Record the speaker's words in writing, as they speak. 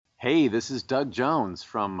Hey, this is Doug Jones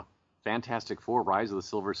from Fantastic Four: Rise of the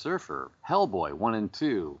Silver Surfer, Hellboy 1 and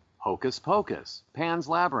 2, Hocus Pocus, Pan's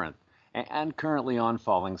Labyrinth, and currently on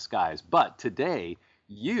Falling Skies. But today,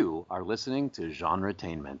 you are listening to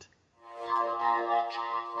Genretainment.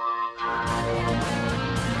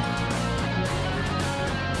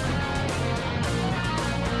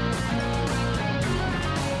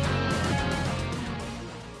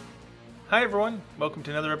 Hi everyone, welcome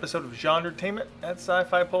to another episode of Genretainment at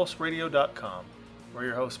SciFiPulseRadio.com. We're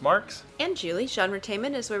your hosts, Marks and Julie.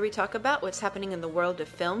 Genretainment is where we talk about what's happening in the world of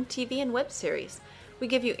film, TV, and web series. We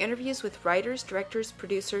give you interviews with writers, directors,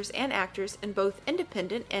 producers, and actors in both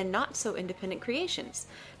independent and not-so-independent creations.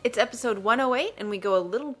 It's episode 108, and we go a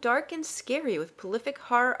little dark and scary with prolific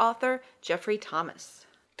horror author Jeffrey Thomas.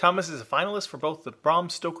 Thomas is a finalist for both the Bram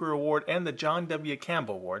Stoker Award and the John W.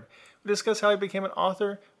 Campbell Award. We discuss how he became an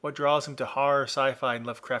author, what draws him to horror, sci-fi, and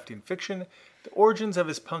Lovecraftian fiction, the origins of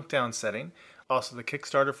his Punktown setting, also the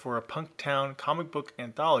Kickstarter for a Punktown comic book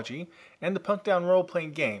anthology, and the Punktown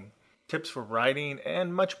role-playing game, tips for writing,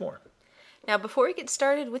 and much more. Now, before we get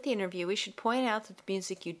started with the interview, we should point out that the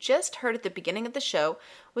music you just heard at the beginning of the show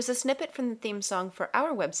was a snippet from the theme song for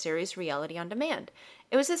our web series, Reality on Demand.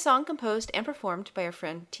 It was a song composed and performed by our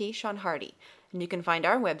friend T. Sean Hardy, and you can find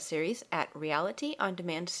our web series at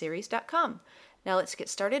realityondemandseries.com. Now let's get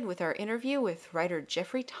started with our interview with writer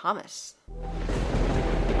Jeffrey Thomas.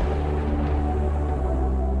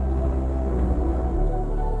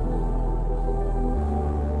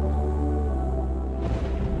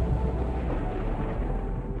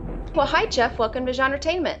 Well, hi, Jeff. Welcome to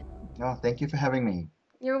Genretainment. Oh, thank you for having me.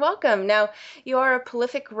 You're welcome. Now, you are a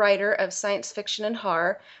prolific writer of science fiction and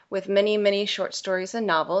horror with many, many short stories and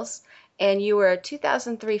novels, and you were a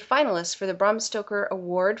 2003 finalist for the Bram Stoker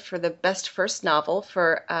Award for the Best First Novel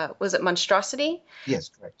for, was it Monstrosity? Yes,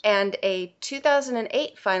 correct. And a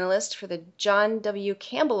 2008 finalist for the John W.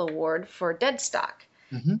 Campbell Award for Deadstock.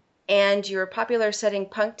 Mm-hmm. And your popular setting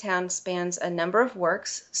Punktown spans a number of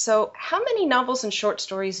works. So how many novels and short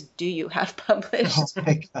stories do you have published? Oh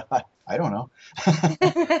my God, I don't know.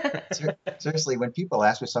 Seriously, when people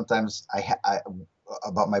ask me sometimes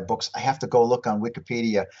about my books, I have to go look on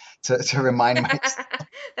Wikipedia to remind myself.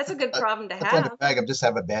 That's a good problem to That's have. I just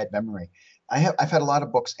have a bad memory. I've had a lot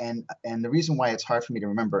of books, and the reason why it's hard for me to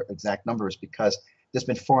remember exact numbers is because there's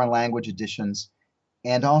been foreign language editions.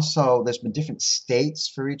 And also, there's been different states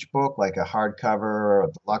for each book, like a hardcover, a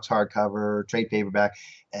deluxe hardcover, trade paperback,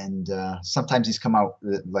 and sometimes these come out,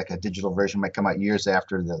 like a digital version might come out years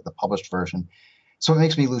after the published version. So it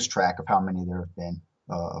makes me lose track of how many there have been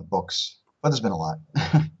books, but there's been a lot.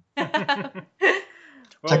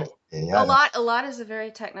 Well, a lot is a very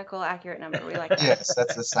technical, accurate number. We like that. Yes,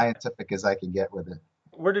 that's as scientific as I can get with it.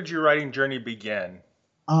 Where did your writing journey begin?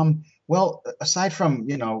 Well, aside from,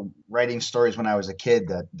 writing stories when I was a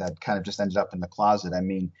kid that kind of just ended up in the closet, I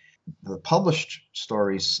mean, the published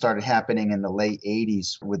stories started happening in the late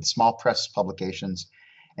 80s with small press publications.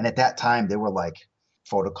 And at that time, they were like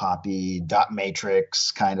photocopy, dot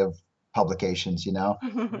matrix kind of publications,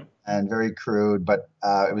 and very crude. But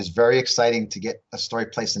it was very exciting to get a story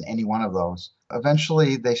placed in any one of those.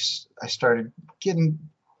 Eventually, I started getting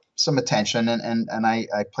some attention, and I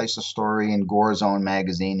placed a story in Gore Zone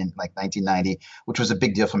magazine in like 1990, which was a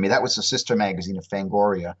big deal for me. That was the sister magazine of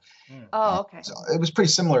Fangoria. Oh, okay. So it was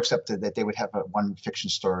pretty similar, except that they would have one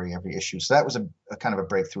fiction story every issue. So that was a kind of a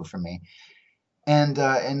breakthrough for me. And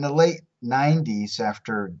in the late 90s,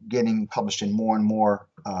 after getting published in more and more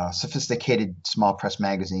sophisticated small press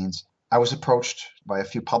magazines, I was approached by a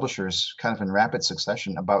few publishers kind of in rapid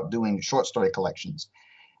succession about doing short story collections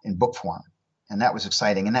in book form. And that was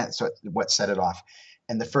exciting. And that's what set it off.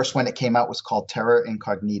 And the first one that came out was called Terra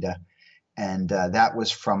Incognita. And that was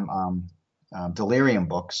from Delirium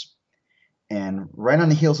Books. And right on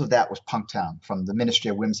the heels of that was Punktown from the Ministry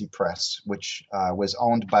of Whimsy Press, which was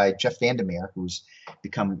owned by Jeff Vandermeer, who's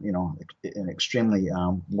become, an extremely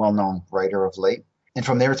well-known writer of late. And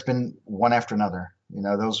from there, it's been one after another.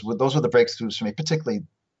 Those were the breakthroughs for me, particularly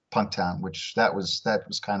Punktown, which that was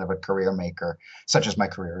kind of a career maker, such as my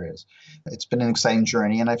career is. It's been an exciting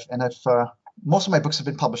journey, and I've most of my books have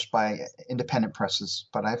been published by independent presses,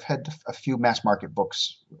 but I've had a few mass market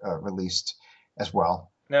books released as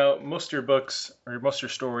well. Now, most of your books or most of your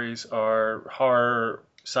stories are horror,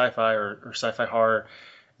 sci-fi, or sci-fi horror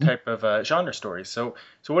type of genre stories. So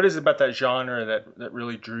what is it about that genre that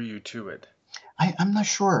really drew you to it? I'm not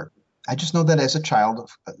sure. I just know that as a child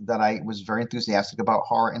that I was very enthusiastic about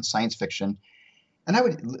horror and science fiction. And I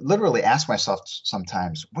would literally ask myself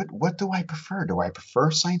sometimes, what do I prefer? Do I prefer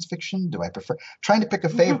science fiction? Do I prefer trying to pick a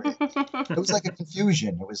favorite? It was like a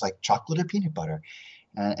confusion. It was like chocolate or peanut butter.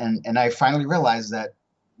 And I finally realized that,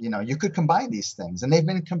 you could combine these things, and they've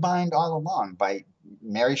been combined all along by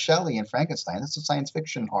Mary Shelley and Frankenstein. That's a science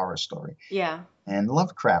fiction horror story. Yeah. And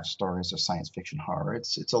Lovecraft stories are science fiction horror.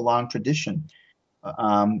 It's a long tradition.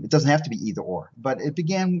 It doesn't have to be either or, but it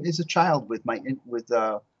began as a child with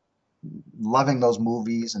loving those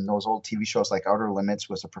movies, and those old TV shows like Outer Limits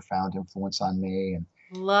was a profound influence on me. And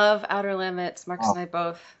Love Outer Limits. Marcus and I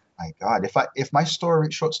both. my God, if my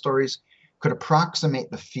short stories could approximate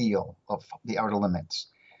the feel of the Outer Limits,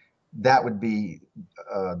 that would be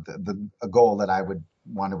a goal that I would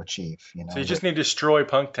want to achieve. So you just need to destroy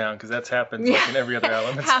Punktown, because that's happened like in every other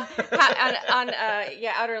element. Outer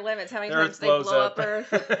Limits, how many Earth times they blow blows up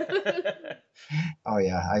Earth? Oh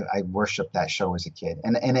yeah, I worshipped that show as a kid,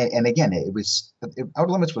 and again,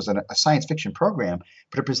 Outer Limits was a science fiction program,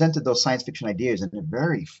 but it presented those science fiction ideas in a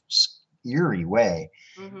very eerie way.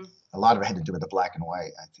 Mm-hmm. A lot of it had to do with the black and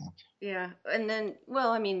white, I think. Yeah, and then,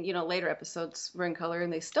 later episodes were in color,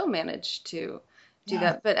 and they still managed to do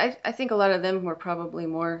that. But I think a lot of them were probably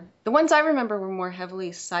more. The ones I remember were more heavily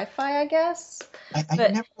sci-fi, I guess. I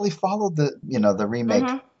never really followed the remake.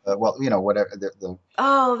 Mm-hmm. Whatever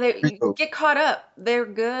they get caught up. They're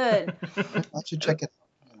good. I should check it.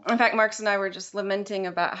 In fact, Marcus and I were just lamenting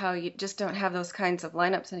about how you just don't have those kinds of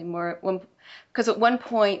lineups anymore. Because at one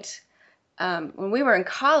point, when we were in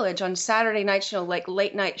college, on Saturday nights, like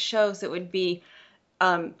late night shows, it would be,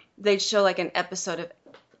 they'd show like an episode of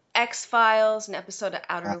X-Files, an episode of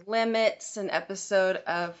Outer Limits, an episode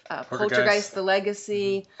of Poltergeist: The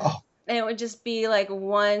Legacy. Oh. And it would just be like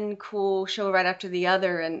one cool show right after the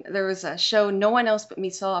other. And there was a show no one else but me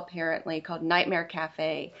saw, apparently, called Nightmare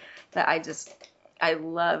Cafe that I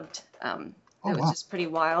loved. It was just pretty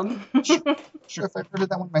wild. Sure, if I've heard of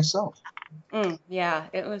that one myself. Yeah,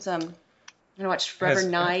 it was. I watched Forever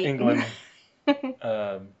Night. England.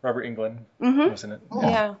 Robert England, wasn't it? Oh.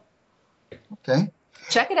 Yeah. Okay.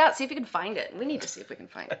 Check it out. See if you can find it. We need to see if we can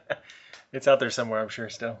find it. It's out there somewhere, I'm sure,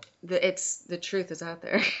 still. The truth is out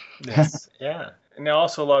there. Yes. Yeah. And now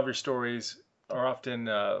also a lot of your stories are often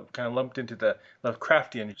kind of lumped into the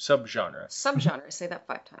Lovecraftian subgenre. Subgenre. Say that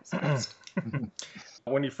 5 times fast.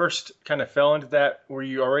 When you first kind of fell into that, were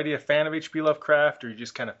you already a fan of H.P. Lovecraft, or you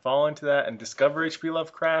just kind of fall into that and discover H.P.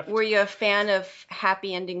 Lovecraft? Were you a fan of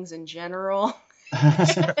happy endings in general?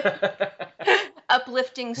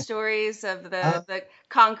 Uplifting stories of the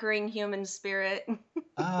conquering human spirit?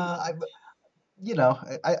 I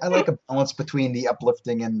like a balance between the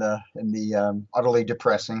uplifting and the utterly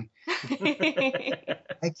depressing.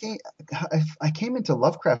 I came into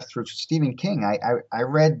Lovecraft through Stephen King. I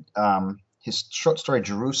read his short story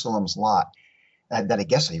Jerusalem's Lot that I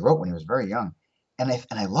guess he wrote when he was very young, and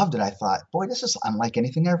I loved it. I thought, boy, this is unlike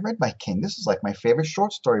anything I've read by King. This is like my favorite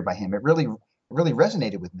short story by him. It really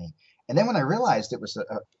resonated with me. And then when I realized it was an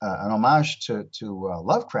homage to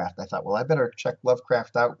Lovecraft, I thought, well, I better check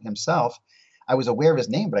Lovecraft out himself. I was aware of his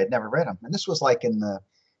name, but I'd never read him. And this was like in the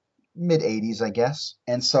mid 80s, I guess.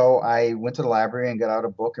 And so I went to the library and got out a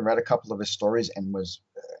book and read a couple of his stories, and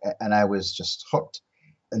I was just hooked.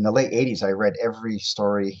 In the late 80s, I read every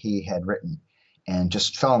story he had written and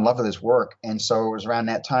just fell in love with his work. And so it was around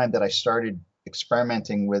that time that I started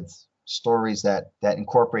experimenting with stories that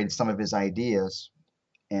incorporated some of his ideas.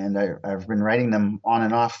 And I've been writing them on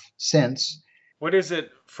and off since. What is it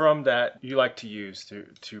from that you like to use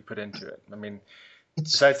to put into it? I mean,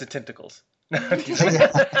 besides the tentacles.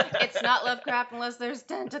 It's not Lovecraft unless there's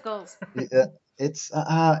tentacles. His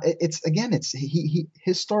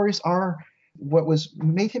stories are what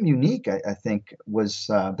made him unique. I think was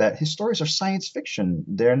that his stories are science fiction.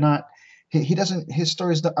 They're not. His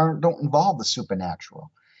stories don't involve the supernatural.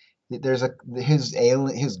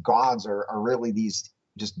 His gods are really these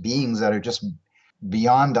just beings that are just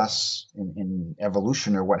beyond us in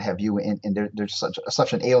evolution or what have you, and they're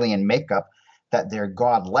such an alien makeup that they're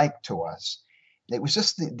godlike to us. It was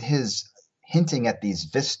just his hinting at these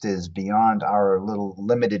vistas beyond our little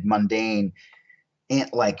limited, mundane,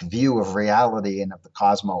 ant-like view of reality and of the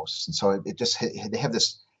cosmos. And so they have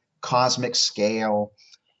this cosmic scale.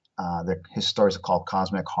 His stories are called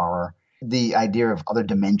cosmic horror. The idea of other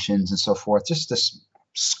dimensions and so forth, just this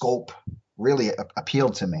scope really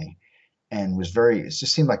appealed to me, and it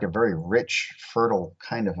just seemed like a very rich, fertile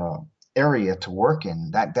kind of a area to work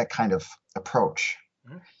in, that kind of approach.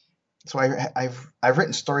 Mm-hmm. So I've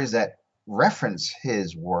written stories that reference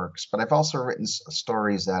his works, but I've also written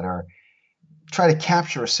stories that try to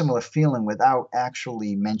capture a similar feeling without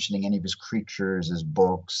actually mentioning any of his creatures, his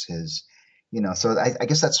books, so I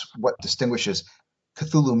guess that's what distinguishes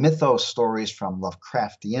Cthulhu mythos stories from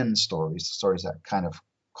Lovecraftian stories that kind of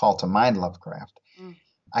call to mind Lovecraft.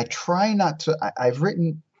 I try not to. I've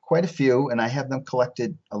written quite a few, and I have them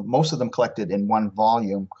collected, most of them collected in one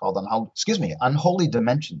volume called Unholy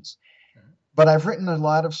Dimensions. But I've written a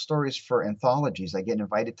lot of stories for anthologies. I get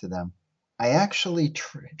invited to them. I actually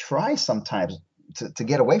try sometimes to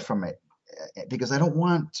get away from it because I don't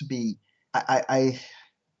want to be. I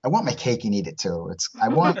want my cake and eat it too. I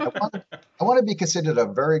want to be considered a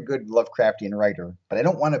very good Lovecraftian writer, but I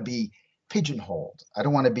don't want to be pigeonholed. I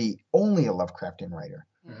don't want to be only a Lovecraftian writer.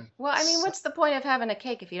 Well, I mean, what's the point of having a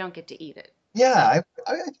cake if you don't get to eat it? Yeah,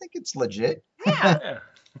 I think it's legit. Yeah.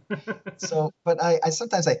 So, but I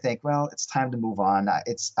sometimes I think, well, it's time to move on.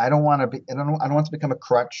 I don't want to be. I don't want to become a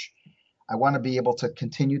crutch. I want to be able to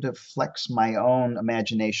continue to flex my own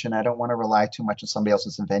imagination. I don't want to rely too much on somebody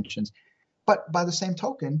else's inventions. But by the same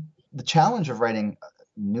token, the challenge of writing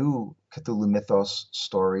new Cthulhu mythos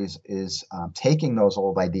stories is taking those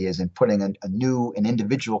old ideas and putting a new, an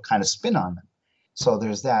individual kind of spin on them. So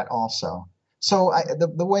there's that also. So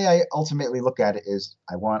the way I ultimately look at it is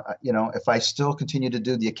I want, if I still continue to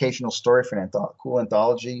do the occasional story for an cool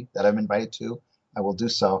anthology that I'm invited to, I will do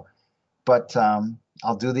so. But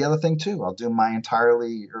I'll do the other thing too. I'll do my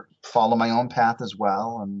entirely or follow my own path as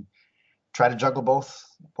well and try to juggle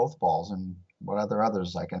both balls and what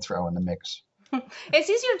others I can throw in the mix. It's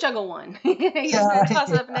easier to juggle one. You just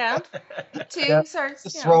toss it up and down. Two starts.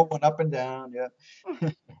 Just throw one up and down. Yeah.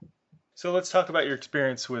 So let's talk about your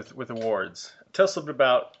experience with awards. Tell us a little bit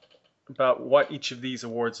about what each of these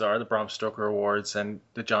awards are, the Bram Stoker Awards and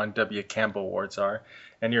the John W. Campbell Awards are,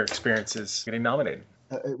 and your experiences getting nominated.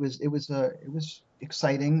 It was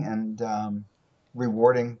exciting and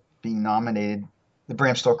rewarding being nominated. The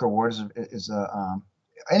Bram Stoker Awards is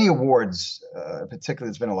any awards, particularly.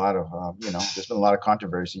 There's been a lot of there's been a lot of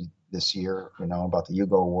controversy this year, about the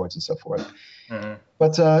Hugo Awards and so forth. Mm-hmm.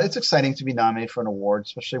 But it's exciting to be nominated for an award,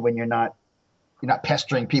 especially when you're not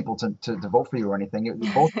pestering people to vote for you or anything.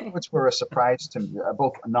 Both awards were a surprise to me.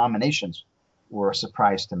 Both nominations were a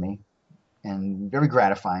surprise to me, and very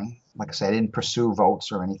gratifying. Like I said, I didn't pursue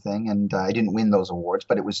votes or anything, and I didn't win those awards.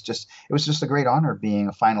 But it was just a great honor being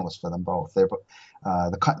a finalist for them both.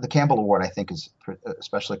 The Campbell Award, I think, is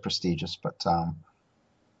especially prestigious. But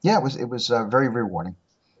it was very rewarding.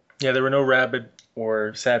 Yeah, there were no rabid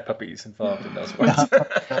or sad puppies involved in those ones.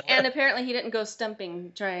 And apparently he didn't go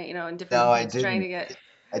stumping, trying, in different trying to get.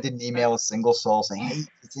 I didn't email a single soul saying, "Hey,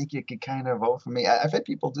 you think you could kind of vote for me?" I've had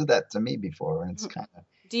people do that to me before, and it's kind of.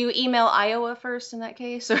 Do you email Iowa first in that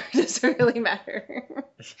case, or does it really matter?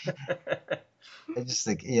 I just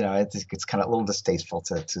think, it's kind of a little distasteful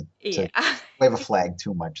to wave a flag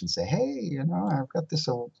too much and say, "Hey, I've got this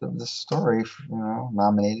story,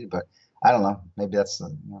 nominated," but I don't know. Maybe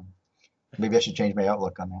maybe I should change my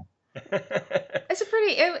outlook on that.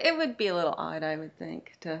 It would be a little odd, I would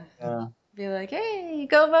think, to be like, "Hey,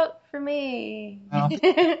 go vote for me."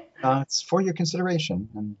 It's for your consideration,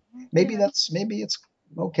 and maybe it's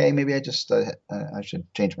okay. Maybe I just I should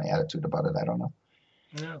change my attitude about it. I don't know.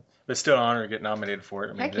 Yeah, but still an honor to get nominated for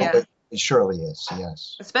it. Heck yeah. It surely is.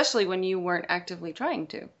 Yes. Especially when you weren't actively trying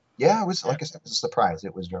to. Yeah, it was like I said, it was a surprise.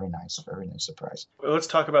 It was very nice surprise. Well, let's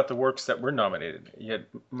talk about the works that were nominated. You had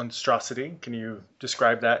Monstrosity. Can you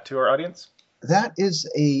describe that to our audience? That is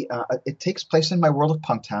it takes place in my world of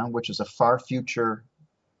Punktown, which is a far future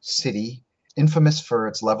city, infamous for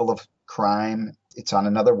its level of crime. It's on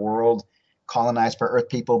another world, colonized by Earth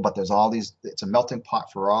people, but it's a melting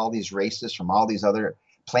pot for all these races from all these other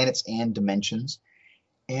planets and dimensions.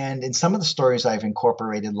 And in some of the stories, I've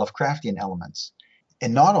incorporated Lovecraftian elements.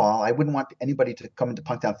 And not all. I wouldn't want anybody to come into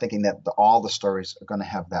Punktown thinking that all the stories are going to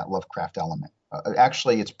have that Lovecraft element.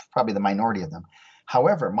 Actually, it's probably the minority of them.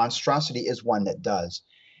 However, Monstrosity is one that does.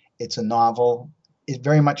 It's a novel. It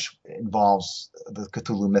very much involves the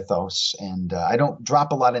Cthulhu mythos, and I don't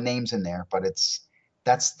drop a lot of names in there, but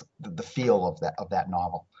that's the feel of that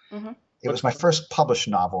novel. Mm-hmm. It was my first published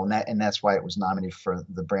novel, and that's why it was nominated for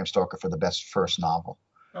the Bram Stoker for the best first novel.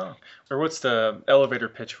 Oh, or what's the elevator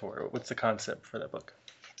pitch for it? What's the concept for that book?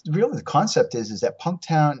 Really, the concept is that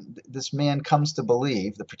Punktown, this man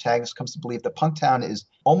the protagonist comes to believe that Punktown is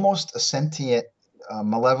almost a sentient,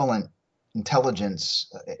 malevolent intelligence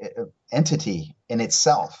entity in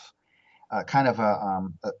itself, kind of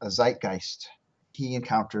a zeitgeist. He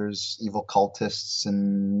encounters evil cultists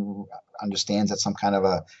and understands that some kind of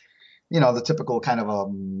the typical kind of a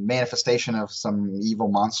manifestation of some evil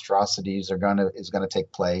monstrosities is gonna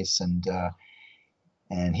take place, and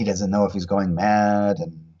he doesn't know if he's going mad,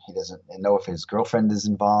 and he doesn't know if his girlfriend is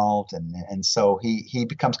involved, and so he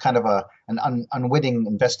becomes kind of an unwitting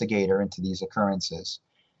investigator into these occurrences.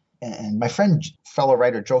 And my fellow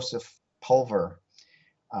writer Joseph Pulver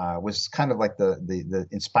was kind of like the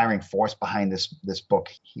inspiring force behind this book.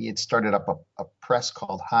 He had started up a press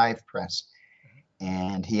called Hive Press,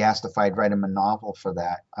 and he asked if I'd write him a novel for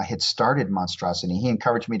that. I had started Monstrosity. He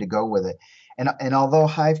encouraged me to go with it. And although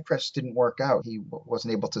Hive Press didn't work out, he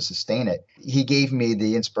wasn't able to sustain it. He gave me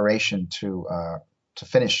the inspiration to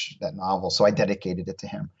finish that novel, so I dedicated it to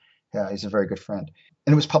him. He's a very good friend.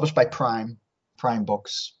 And it was published by Prime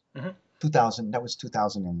Books. 2000. That was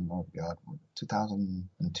 2000 and oh god,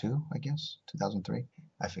 2002, I guess, 2003.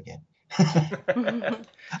 I forget.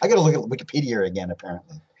 I got to look at Wikipedia again.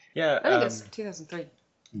 Apparently. Yeah, I think it's 2003.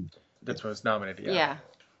 That's when it was nominated. Yeah.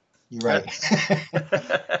 You're right.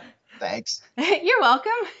 Thanks. You're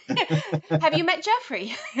welcome. Have you met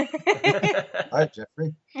Jeffrey? Hi,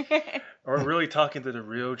 Jeffrey. Are we really talking to the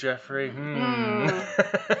real Jeffrey?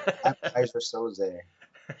 I'm Kaiser Soze.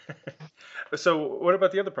 So what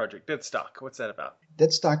about the other project, Deadstock? What's that about?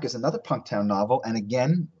 Deadstock is another Punktown novel. And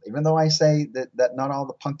again, even though I say that not all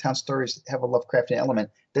the Punktown stories have a Lovecraftian element,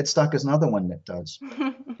 Deadstock is another one that does.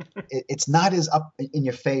 It's not as up in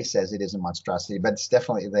your face as it is in Monstrosity, but it's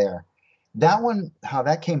definitely there. That one, how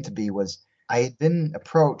that came to be was I had been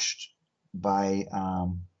approached by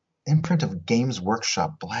imprint of Games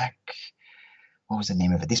Workshop Black. What was the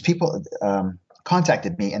name of it? These people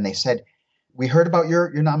contacted me and they said, we heard about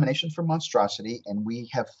your nomination for Monstrosity, and we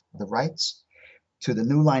have the rights to the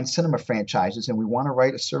New Line Cinema franchises, and we want to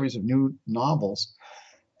write a series of new novels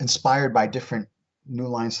inspired by different New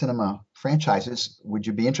Line Cinema franchises. Would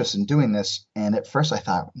you be interested in doing this? And at first I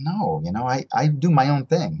thought, no, I do my own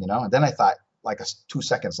thing, And then I thought, like 2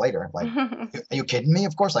 seconds later, like, are you kidding me?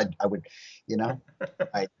 Of course I would,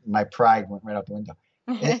 my pride went right out the window.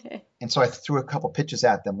 And so I threw a couple pitches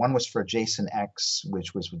at them. One was for Jason X,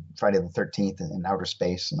 which was Friday the 13th in outer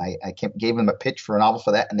space. And I gave them a pitch for a novel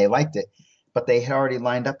for that, and they liked it. But they had already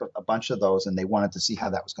lined up a bunch of those, and they wanted to see how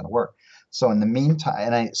that was going to work. So in the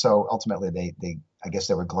meantime, so ultimately they I guess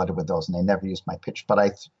they were glutted with those, and they never used my pitch. But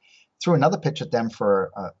I threw another pitch at them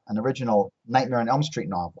for an original Nightmare on Elm Street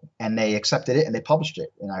novel, and they accepted it and they published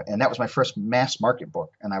it. And that was my first mass market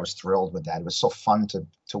book, and I was thrilled with that. It was so fun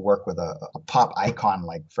to work with a pop icon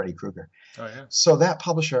like Freddy Krueger. Oh yeah. So that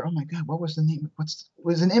publisher, oh my God, what was the name? It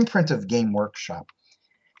was an imprint of Game Workshop.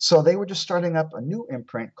 So they were just starting up a new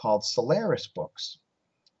imprint called Solaris Books,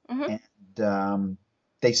 and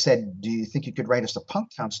they said, "Do you think you could write us a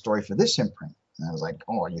Punktown story for this imprint?" And I was like,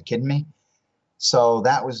 "Oh, are you kidding me?" So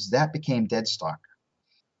that became Deadstock,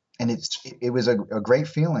 and it was a great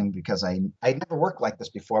feeling because I'd never worked like this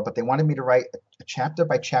before, but they wanted me to write a chapter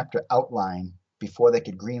by chapter outline before they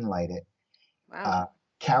could greenlight it. Wow.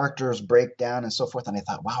 Characters break down and so forth, and I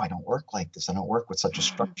thought, wow, I don't work like this. I don't work with such a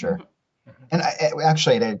structure. And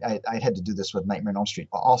I had to do this with Nightmare on Elm Street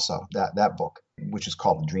also, that book, which is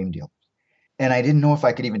called The Dream Deal. And I didn't know if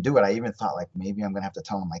I could even do it. I even thought, like, maybe I'm going to have to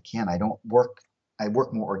tell them I can't. I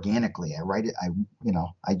work more organically. I write it.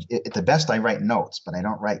 At the best I write notes, but I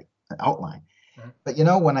don't write an outline. But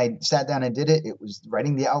when I sat down and did it,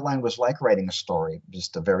 writing the outline was like writing a story,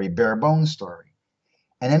 just a very bare bones story.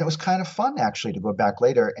 And then it was kind of fun actually to go back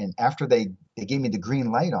later. And after they gave me the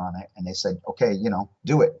green light on it and they said, okay,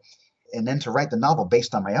 do it. And then to write the novel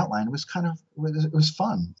based on my outline was it was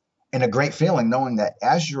fun and a great feeling knowing that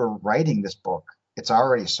as you're writing this book, it's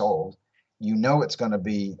already sold. It's going to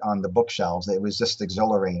be on the bookshelves. It was just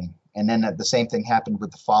exhilarating. And then the same thing happened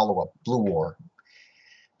with the follow-up, Blue War.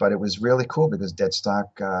 But it was really cool because Deadstock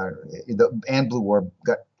and Blue War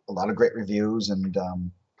got a lot of great reviews. And,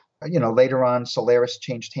 later on, Solaris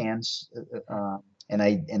changed hands. And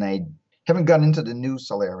I haven't gotten into the new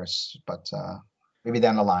Solaris, but maybe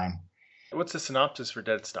down the line. What's the synopsis for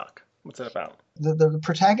Deadstock? What's that about? The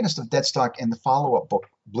protagonist of Deadstock in the follow-up book,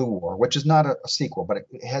 Blue War, which is not a sequel, but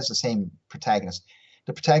it has the same protagonist.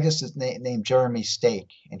 The protagonist is named Jeremy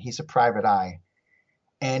Stake, and he's a private eye.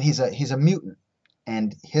 And he's a mutant.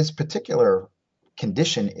 And his particular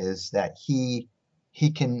condition is that he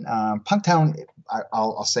can Punktown,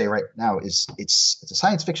 I'll say right now, it's a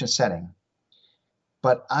science fiction setting.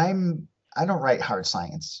 But I don't write hard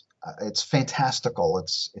science. It's fantastical.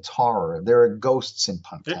 It's horror. There are ghosts in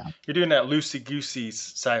Punktown. You're doing that loosey-goosey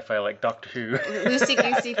sci-fi like Doctor Who.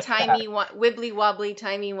 Loosey-goosey, timey, wibbly-wobbly,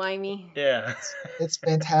 timey-wimey. Yeah. It's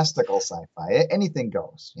fantastical sci-fi. Anything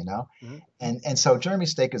goes, Mm-hmm. And so Jeremy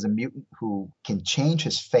Stake is a mutant who can change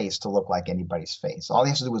his face to look like anybody's face. All he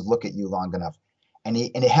has to do is look at you long enough. And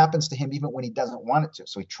it happens to him even when he doesn't want it to.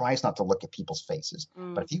 So he tries not to look at people's faces.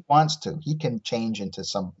 But if he wants to, he can change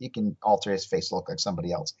he can alter his face to look like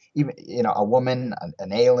somebody else. Even, a woman,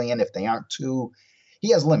 an alien, if they aren't too,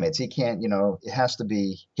 he has limits. He can't, it has to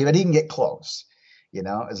be, but he can get close.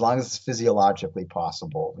 as long as it's physiologically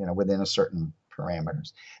possible, within a certain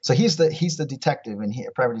parameters. So he's the detective and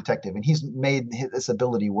private detective, and he's made this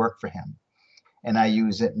ability work for him. And I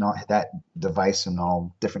use it in that device in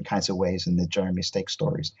all different kinds of ways in the Jeremy Stake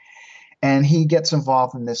stories. And he gets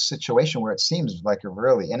involved in this situation where it seems like a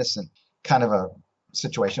really innocent kind of a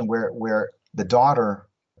situation where the daughter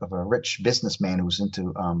of a rich businessman who's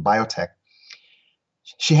into biotech,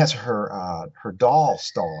 she has her doll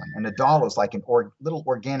stolen, and the doll is like little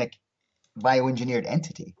organic bioengineered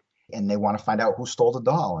entity, and they want to find out who stole the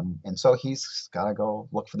doll, and so he's got to go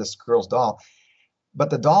look for this girl's doll. But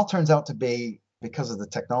the doll turns out to be, because of the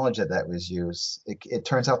technology that was used, it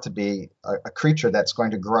turns out to be a creature that's going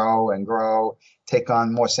to grow and grow, take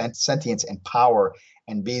on more sentience and power,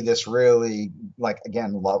 and be this really, like,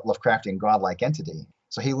 again, Lovecraftian godlike entity.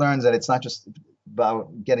 So he learns that it's not just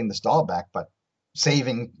about getting this doll back, but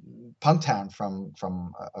saving Punktown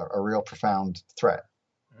from a real profound threat.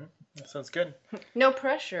 That sounds good. No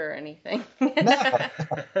pressure or anything. No,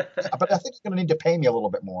 but I think you're going to need to pay me a little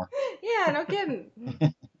bit more. Yeah, no kidding.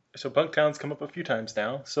 So Punktown's come up a few times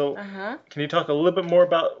now. So can you talk a little bit more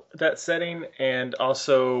about that setting, and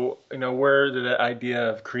also, where did the idea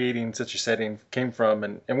of creating such a setting came from?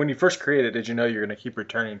 And when you first created it, did you know you're going to keep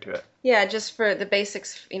returning to it? Yeah, just for the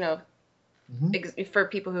basics, for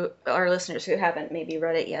people who are listeners who haven't maybe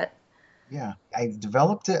read it yet. Yeah, I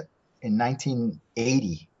developed it in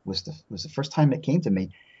 1980 was the first time it came to me.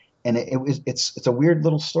 And it's a weird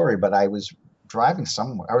little story, but I was driving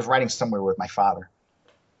somewhere. I was riding somewhere with my father.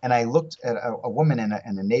 And I looked at a woman in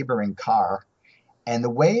a neighboring car, and the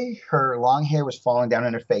way her long hair was falling down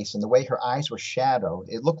in her face and the way her eyes were shadowed,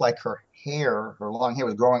 it looked like her long hair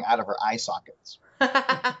was growing out of her eye sockets.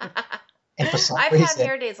 And for some I've reason, had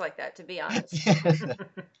hair days like that, to be honest.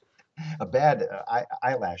 A bad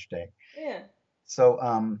eyelash day. Yeah. So,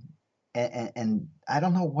 and I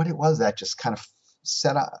don't know what it was that just kind of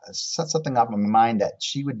set something up in my mind that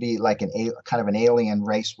she would be like kind of an alien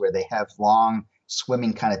race where they have long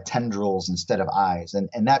swimming kind of tendrils instead of eyes,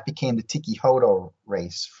 and that became the Tiki Hodo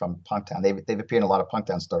race from Punktown. They've appeared in a lot of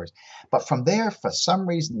Punktown stories, but from there, for some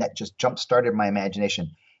reason, that just jump started my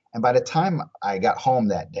imagination. And by the time I got home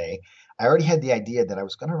that day, I already had the idea that I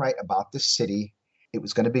was going to write about this city. It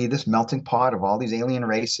was going to be this melting pot of all these alien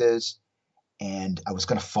races, and I was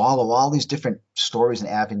going to follow all these different stories and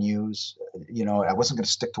avenues. I wasn't going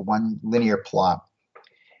to stick to one linear plot.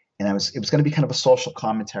 And it was going to be kind of a social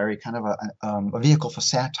commentary, kind of a vehicle for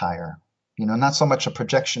satire, not so much a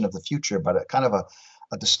projection of the future, but a kind of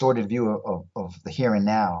a distorted view of the here and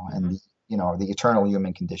now and the eternal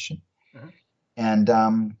human condition. Mm-hmm.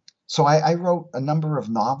 And so I wrote a number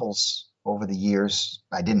of novels over the years.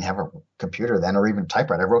 I didn't have a computer then or even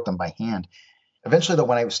typewriter. I wrote them by hand. Eventually, though,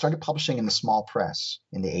 when I started publishing in the small press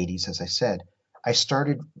in the 80s, as I said, I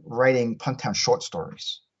started writing Punktown short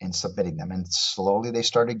stories and submitting them, and slowly they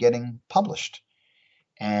started getting published.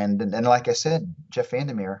 And like I said, Jeff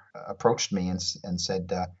Vandermeer approached me and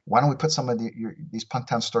said, "Why don't we put some of these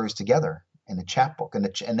Punktown stories together in a chapbook?"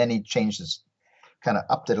 And then he changed his, kind of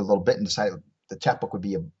upped it a little bit and decided the chapbook would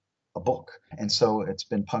be a book. And so it's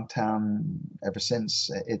been Punktown ever since.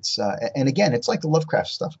 It's and again, it's like the Lovecraft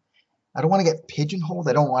stuff. I don't want to get pigeonholed.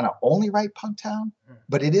 I don't want to only write Punktown,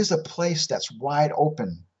 but it is a place that's wide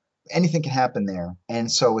open. Anything can happen there.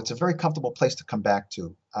 And so it's a very comfortable place to come back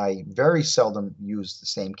to. I very seldom use the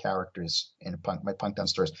same characters in my Punktown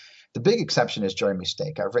stories. The big exception is Jeremy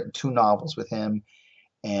Stake. I've written 2 novels with him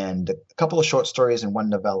and a couple of short stories and 1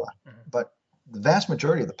 novella. Mm-hmm. But the vast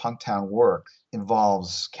majority of the Punktown work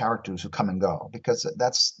involves characters who come and go, because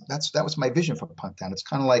that was my vision for Punktown. It's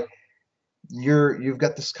kind of like you've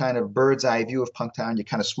got this kind of bird's eye view of Punktown. You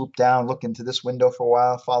kind of swoop down, look into this window for a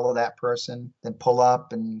while, follow that person, then pull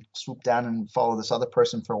up and swoop down and follow this other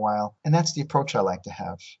person for a while. And that's the approach I like to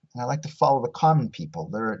have. And I like to follow the common people.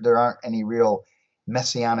 There aren't any real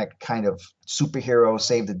messianic kind of superhero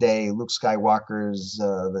save the day, Luke Skywalker's,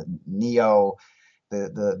 the Neo,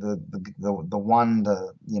 the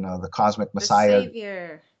cosmic Messiah. The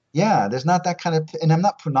savior. Yeah, there's not that kind of, and I'm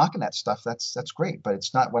not knocking that stuff. That's great, but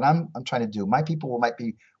it's not what I'm trying to do. My people might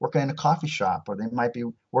be working in a coffee shop, or they might be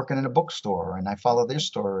working in a bookstore, and I follow their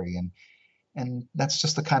story, and that's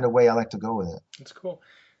just the kind of way I like to go with it. That's cool.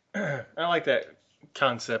 I like that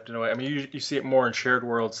concept in a way. I mean, you see it more in shared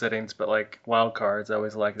world settings, but like Wild Cards, I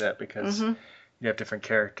always like that because you have different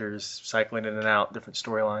characters cycling in and out, different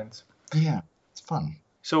storylines. Yeah, it's fun.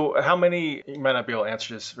 So how many, you might not be able to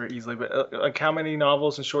answer this very easily, but like how many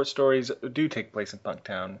novels and short stories do take place in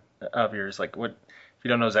Punktown of yours? Like what, if you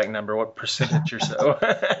don't know the exact number, what percentage or so?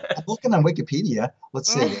 I'm looking on Wikipedia.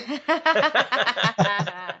 Let's see.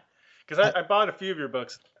 Because Because I bought a few of your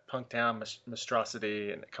books, Punktown,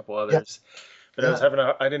 Monstrosity, and a couple others. But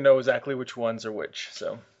I didn't know exactly which ones are which.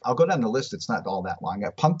 So I'll go down the list. It's not all that long.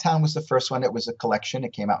 Punktown was the first one. It was a collection.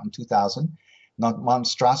 It came out in 2000.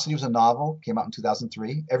 Monstrosity was a novel. Came out in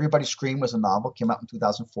 2003. Everybody Scream was a novel. Came out in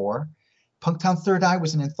 2004. Punktown Third Eye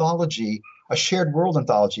was an anthology, a shared world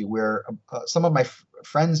anthology, where some of my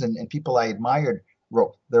friends and people I admired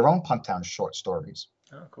wrote their own Punktown short stories.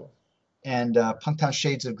 Oh, cool. And Punktown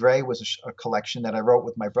Shades of Grey was a collection that I wrote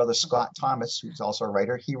with my brother Scott Thomas, who's also a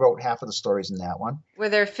writer. He wrote half of the stories in that one. Were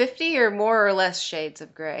there 50 or more or less shades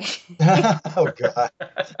of gray? Oh, God.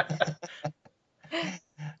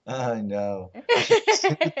 I know.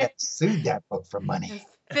 Sued that book for money.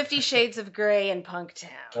 50 Shades of Grey in Punktown.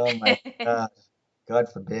 Oh, my God.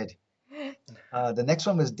 God forbid. The next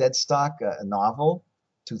one was Deadstock, a novel.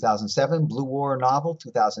 2007, Blue War novel,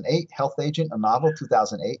 2008, Health Agent, a novel,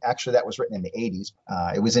 2008. Actually, that was written in the 80s.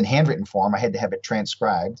 It was in handwritten form. I had to have it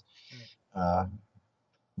transcribed.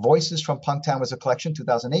 Voices from Punktown was a collection,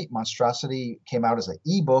 2008. Monstrosity came out as an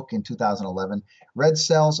ebook in 2011. Red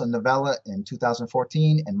Cells, a novella in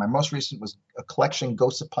 2014. And my most recent was a collection,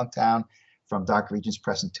 Ghosts of Punktown, from Dark Regions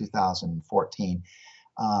Press in 2014.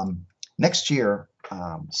 Next year,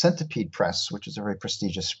 Centipede Press, which is a very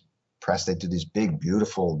prestigious press, they do these big,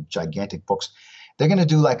 beautiful, gigantic books. They're going to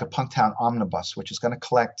do like a Punktown omnibus, which is going to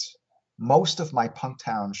collect most of my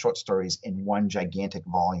Punktown short stories in one gigantic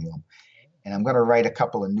volume. And I'm going to write a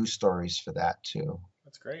couple of new stories for that too.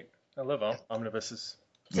 That's great. I love omnibuses.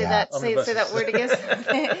 Say that word again.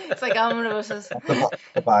 It's like omnibuses.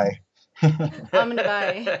 Goodbye.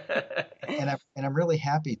 Omnibuy. And I'm really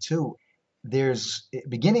happy too. There's,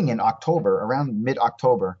 beginning in October, around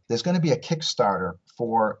mid-October, there's going to be a Kickstarter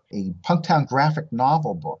for a Punktown graphic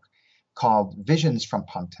novel book called Visions from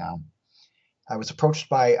Punktown. I was approached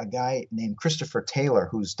by a guy named Christopher Taylor,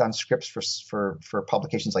 who's done scripts for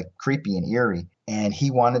publications like Creepy and Eerie, and he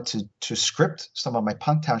wanted to script some of my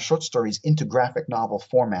Punktown short stories into graphic novel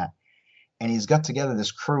format. And he's got together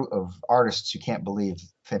this crew of artists you can't believe,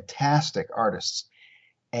 fantastic artists.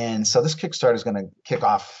 And so this Kickstarter is going to kick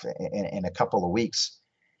off in a couple of weeks.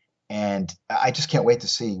 And I just can't wait to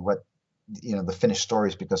see what, the finished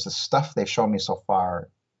stories, because the stuff they've shown me so far,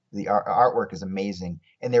 the artwork is amazing.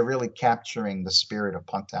 And they're really capturing the spirit of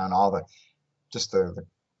Punktown, all the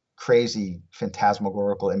crazy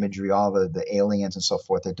phantasmagorical imagery, all the aliens and so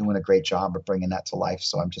forth. They're doing a great job of bringing that to life.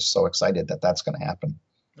 So I'm just so excited that that's going to happen.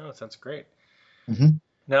 Oh, that sounds great. Mm-hmm.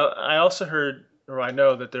 Now, I also heard, or I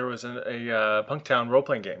know that there was a Punktown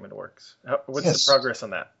role-playing game in the works. What's the progress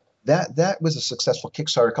on that? That was a successful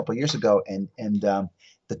Kickstarter a couple of years ago, and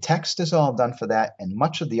the text is all done for that, and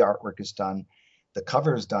much of the artwork is done. The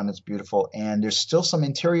cover is done; it's beautiful, and there's still some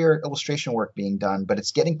interior illustration work being done, but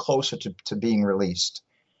it's getting closer to being released.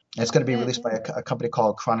 And it's going to be released by a company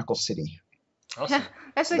called Chronicle City. Awesome.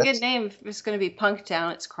 That's a good name. If it's going to be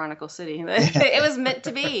Punktown, it's Chronicle City. It was meant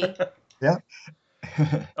to be. Yeah.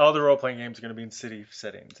 All the role-playing games are going to be in city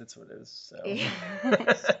settings. That's what it is. So. Yeah.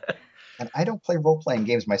 And I don't play role-playing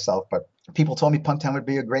games myself, but people told me Punktown would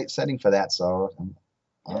be a great setting for that. So,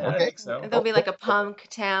 okay. I think so. There'll be like a punk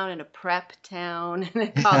town and a prep town and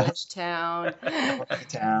a college town.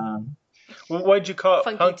 Town. Well, what'd you call it?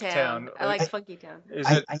 Funky Town. Town? I like Funky Town.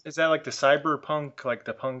 Is that like the cyberpunk, like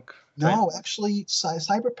the punk? No, actually,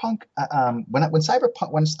 cyberpunk.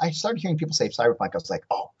 When I started hearing people say cyberpunk, I was like,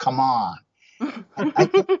 oh, come on. I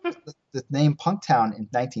took the name Punktown in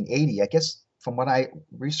 1980. I guess from what I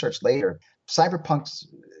researched later, cyberpunk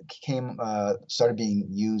started being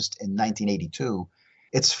used in 1982.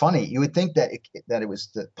 It's funny. You would think that it was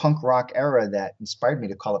the punk rock era that inspired me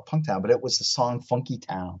to call it Punktown, but it was the song Funky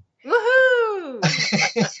Town.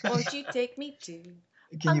 Woohoo! Won't you take me to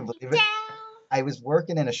Can you believe it? I was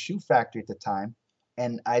working in a shoe factory at the time,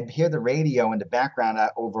 and I'd hear the radio in the background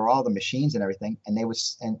over all the machines and everything, and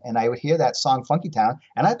I would hear that song Funky Town,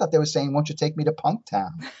 and I thought they were saying, "Won't you take me to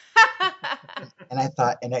Punktown?" And I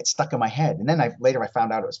thought, and it stuck in my head. And then later I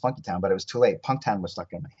found out it was Funky Town, but it was too late. Punktown was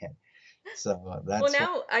stuck in my head. So that's. Well,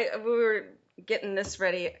 now we were getting this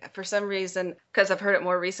ready for some reason because I've heard it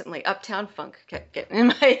more recently. Uptown Funk kept getting in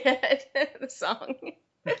my head. The song.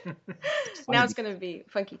 Now it's going to be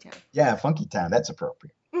Funky Town. Yeah, Funky Town. That's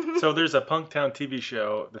appropriate. So there's a Punktown TV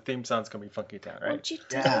show. The theme song's going to be Funky Town, right? Won't you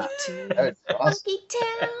take me to awesome. Funky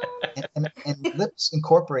Town? And Lips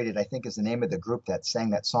Incorporated, I think, is the name of the group that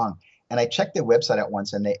sang that song. And I checked their website at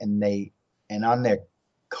once, and on their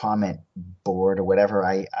comment board or whatever,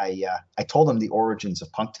 I told them the origins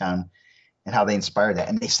of Punktown and how they inspired that,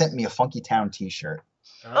 and they sent me a Funky Town T-shirt.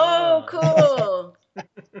 Oh, cool!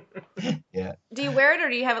 Yeah. Do you wear it or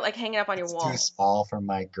do you have it like hanging up on your It's wall? too small for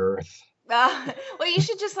my girth. Well, you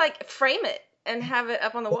should just like frame it and have it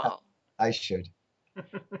up on the wall. I should.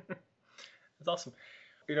 That's awesome.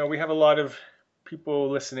 We have a lot of people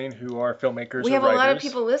listening who are filmmakers We or have a lot of writers.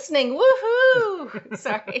 people listening. Woohoo!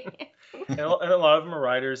 Sorry. And a lot of them are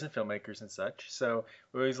writers and filmmakers and such. So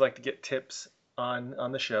we always like to get tips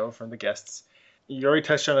on the show from the guests. You already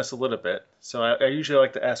touched on this a little bit. So I usually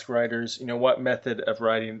like to ask writers, what method of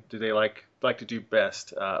writing do they like to do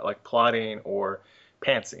best, like plotting or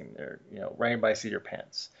pantsing, or writing by seat of your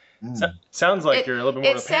pants. Sounds like you're a little bit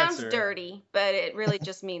more of a pantser. It sounds dirty, but it really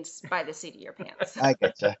just means by the seat of your pants. I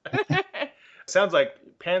getcha. Sounds like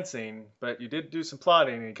pantsing, but you did do some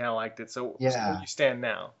plotting and you kind of liked it. So Yeah. so where do you stand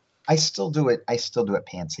now? I still do it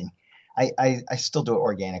pantsing. I still do it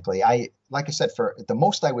organically. Like I said, for the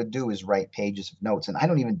most I would do is write pages of notes, and I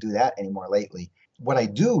don't even do that anymore lately. What I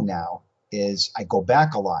do now is I go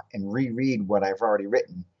back a lot and reread what I've already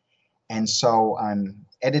written. And so I'm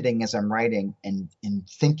editing as I'm writing and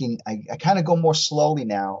thinking. I kind of go more slowly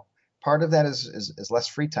now. Part of that is less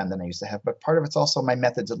free time than I used to have, but part of it's also my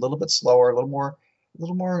method's a little bit slower, a little more.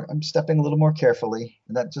 I'm stepping a little more carefully.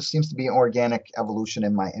 And that just seems to be an organic evolution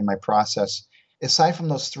in my process. Aside from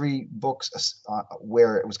those 3 books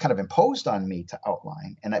where it was kind of imposed on me to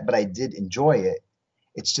outline, but I did enjoy it.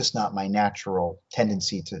 It's just not my natural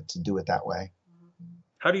tendency to do it that way.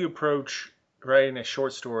 How do you approach writing a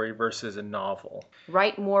short story versus a novel?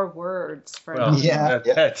 Write more words for Well, Yeah.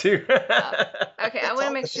 that too. Okay, I want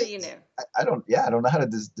to make sure you knew. I don't know how to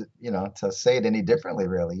to say it any differently,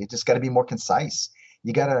 really. You just got to be more concise.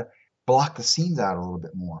 You got to block the scenes out a little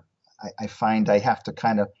bit more. I find I have to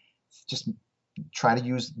kind of just try to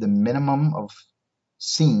use the minimum of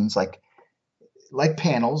scenes, like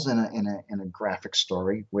panels in a graphic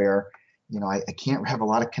story where I can't have a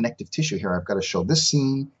lot of connective tissue here. I've got to show this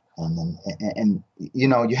scene, and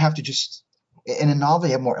you have to just, in a novel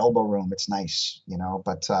you have more elbow room. It's nice,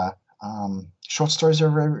 but short stories are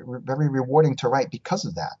very, very rewarding to write because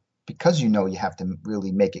of that, because you have to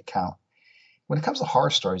really make it count. When it comes to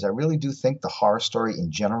horror stories, I really do think the horror story in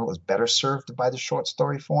general is better served by the short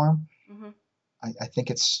story form. Mm-hmm. I think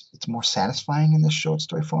it's more satisfying in the short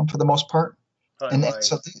story form for the most part. And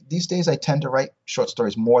so these days I tend to write short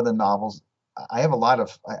stories more than novels. I have a lot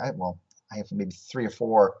of, I have maybe 3 or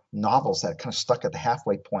 4 novels that kind of stuck at the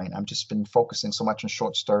halfway point. I've just been focusing so much on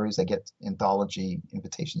short stories. I get anthology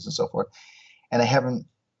invitations and so forth. And I haven't,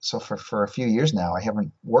 so for a few years now, I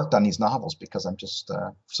haven't worked on these novels because I'm just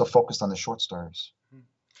so focused on the short stories.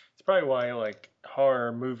 It's probably why like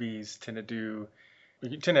horror movies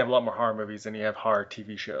you tend to have a lot more horror movies than you have horror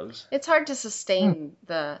TV shows. It's hard to sustain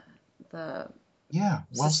the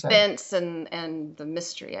suspense and the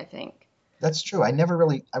mystery, I think. That's true. I never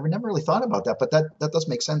really thought about that, but that does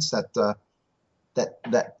make sense. That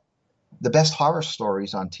the best horror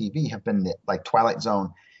stories on TV have been like Twilight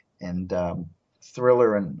Zone and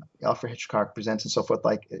Thriller and Alfred Hitchcock Presents and so forth,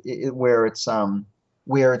 like where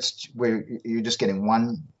you're just getting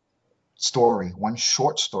one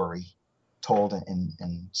short story told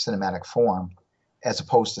in cinematic form, as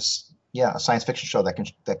opposed to a science fiction show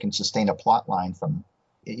that can sustain a plot line from,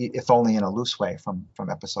 if only in a loose way, from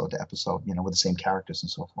episode to episode, with the same characters and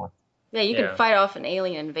so forth. Yeah, you can fight off an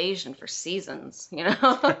alien invasion for seasons, Yeah.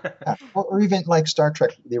 Or even like Star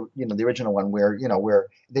Trek, the original one where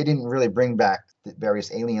they didn't really bring back the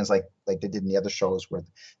various aliens like they did in the other shows with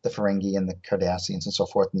the Ferengi and the Cardassians and so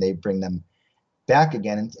forth, and they bring them back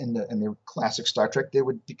again. In the classic Star Trek, they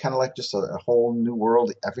would be kind of like just a whole new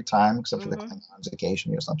world every time, except for the Klingons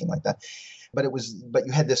occasionally or something like that. But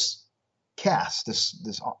you had this cast, this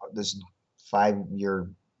 5-year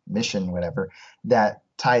mission, whatever, that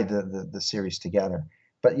tied the series together.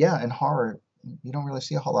 But yeah, in horror, you don't really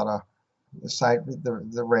see a whole lot of, aside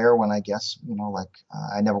the rare one, I guess.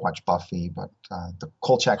 I never watched Buffy, but the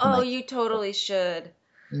Kolchak. Oh, you totally should.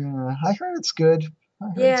 Yeah, I heard it's good.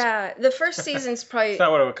 Yeah, the first season's probably. It's not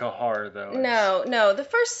what I would call horror, though. No. The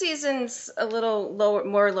first season's a little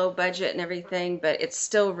more low budget and everything, but it's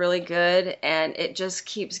still really good, and it just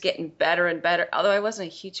keeps getting better and better. Although I wasn't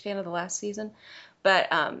a huge fan of the last season, but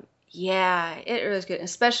yeah, it was good,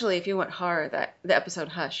 especially if you want horror. The episode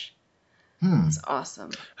Hush, it's awesome.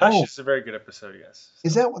 Hush is a very good episode. Yes.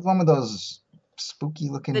 Is that one of those spooky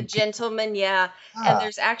looking? The gentleman, yeah, and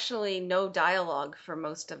there's actually no dialogue for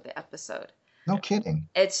most of the episode. No kidding.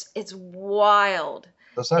 It's wild.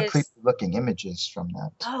 Those are creepy looking images from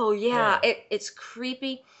that. Oh yeah. It's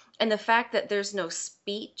creepy, and the fact that there's no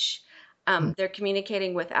speech, they're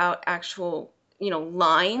communicating without actual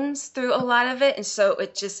lines through a lot of it, and so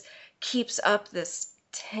it just keeps up this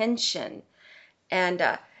tension, and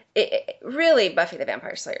Really, Buffy the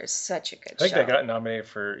Vampire Slayer is such a good I think show. that got nominated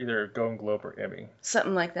for either a Golden Globe or Emmy.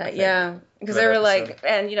 Something like that, think, yeah. Because for they that were episode. like,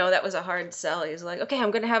 and that was a hard sell. He was like, okay,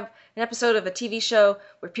 I'm going to have an episode of a TV show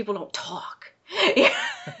where people don't talk. Yeah.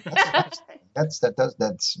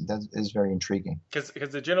 That is very intriguing.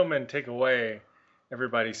 Because the gentlemen take away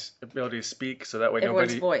everybody's ability to speak, so that way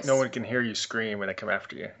Everyone's voice. no one can hear you scream when they come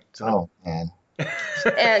after you. So Oh man,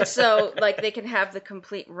 And so, like, they can have the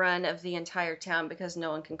complete run of the entire town because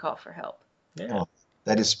no one can call for help. yeah. Oh,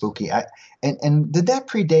 that is spooky. And did that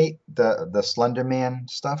predate the Slender Man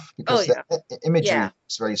stuff? Because Oh, yeah. that imagery Yeah.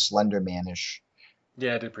 is very Slender Man-ish.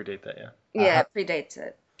 Yeah, it did predate that, yeah. Yeah, it predates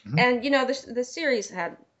it. Mhm. And the series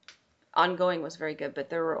had ongoing was very good, but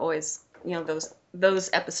there were always those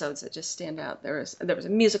episodes that just stand out. There was a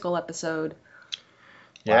musical episode.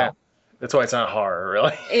 Yeah. Wow. That's why it's not horror,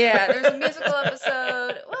 really. Yeah, there was a musical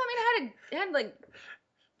episode. Well, I mean, it had like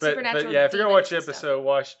supernatural. But yeah, if you're gonna watch the demons and stuff. episode,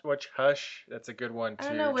 watch Hush. That's a good one to I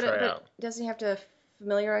don't know what try but out. doesn't he have to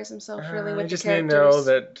familiarize himself really You with the just need to characters? know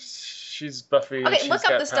that she's Buffy. and Okay, she's look up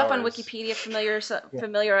got the stuff on powers. Wikipedia.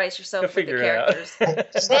 Familiarize yourself You'll with the figure it out.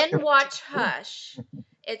 characters. Then watch Hush.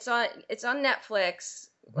 It's on Netflix.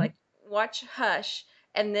 Like watch Hush,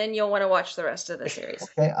 and then you'll want to watch the rest of the series.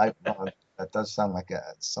 Okay, that does sound like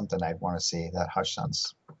something I'd want to see. That Hush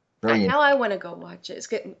sounds very. Now I want to go watch it. It's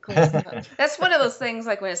getting close enough. That's one of those things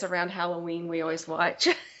like when it's around Halloween, we always watch.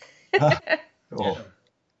 Cool. Yeah.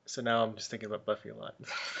 So now I'm just thinking about Buffy a lot.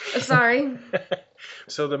 Sorry.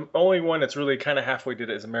 So the only one that's really kind of halfway did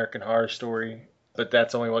it is American Horror Story, but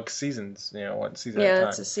that's only one seasons, one season at a Yeah, time.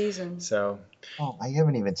 it's a season. So Oh, I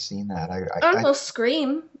haven't even seen that. I don't know.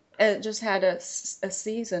 Scream. It just had a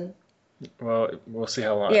season. well, we'll see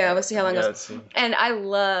how long. Yeah, we'll see how long it Yeah, goes. let's see. And I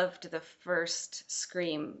loved the first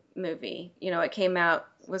Scream movie. It came out,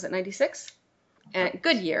 was it 96? And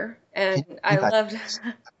good year. And I Yeah. loved. I've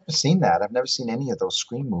never seen that. I've never seen any of those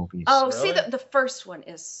Scream movies. Oh, see, Really? the first one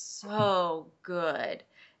is so good.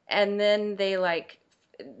 And then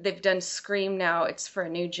they've done Scream now. It's for a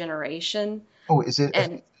new generation. Oh, is it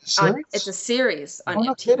And a series? it's a series on Oh,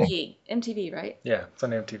 no MTV. kidding. MTV, right? Yeah, it's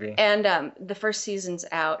on MTV. And the first season's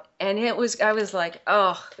out, and I was like,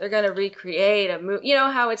 oh, they're gonna recreate a movie. You know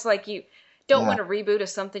how it's like you don't Yeah. want to reboot of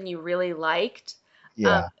something you really liked.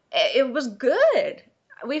 Yeah. It was good.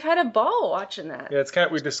 We've had a ball watching that. Yeah, it's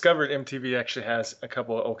we discovered MTV actually has a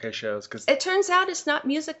couple of okay shows because It turns out it's not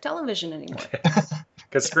music television anymore.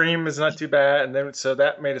 Scream is not too bad, and then so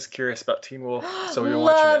that made us curious about Teen Wolf, so we were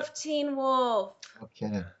watching Love it. Teen Wolf. No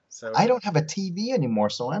kidding. So I don't have a TV anymore,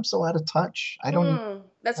 so I'm so out of touch. I don't.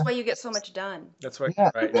 That's why you get so much done. that's what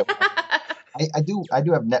Yeah. right. I do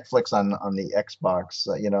have Netflix on the Xbox,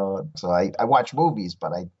 so I watch movies,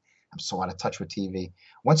 but I'm so out of touch with TV.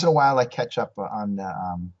 Once in a while, I catch up on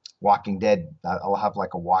Walking Dead. I'll have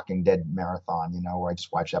like a Walking Dead marathon, where I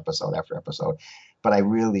just watch episode after episode. But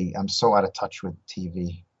I'm so out of touch with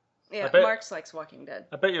TV. Yeah, bet- Marks likes Walking Dead.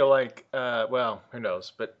 I bet you'll like. Well, who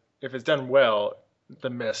knows? But if it's done well, the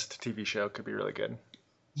Mist TV show could be really good.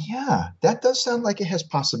 Yeah, that does sound like it has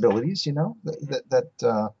possibilities.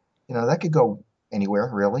 That could go anywhere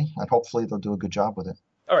really, and hopefully they'll do a good job with it.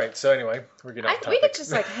 All right. So anyway, we're getting off We topic. could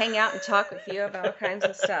just like hang out and talk with you about all kinds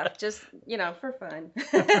of stuff, just for fun.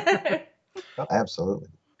 Oh, absolutely.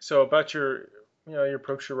 So about your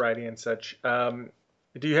approach to writing and such.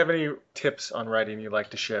 Do you have any tips on writing you'd like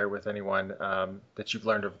to share with anyone that you've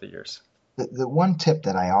learned over the years? The one tip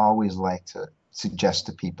that I always like to suggest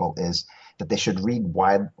to people is that they should read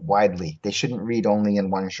widely. They shouldn't read only in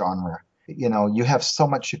one genre. You have so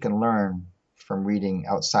much you can learn from reading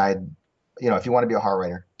outside. If you want to be a horror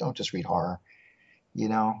writer, don't just read horror.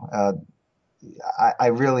 I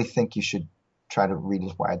really think you should try to read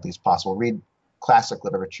as widely as possible. Read classic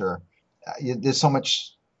literature. There's so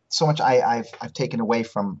much I've taken away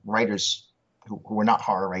from writers who were not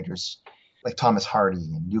horror writers, like Thomas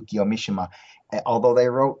Hardy and Yukio Mishima. Although they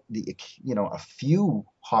wrote a few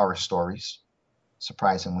horror stories,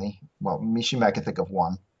 surprisingly. Well, Mishima, I can think of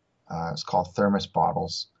one. It's called Thermos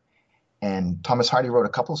Bottles. And Thomas Hardy wrote a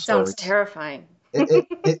couple of stories. Sounds terrifying.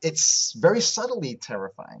 It's very subtly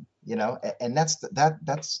terrifying, and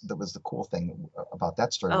that was the cool thing about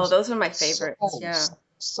that story. Oh, those are my favorites. Yeah.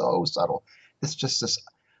 So subtle. It's just this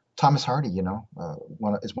Thomas Hardy,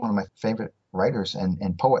 is one of my favorite writers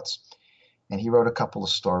and poets. And he wrote a couple of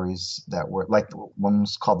stories that were like, one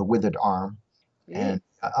was called The Withered Arm, and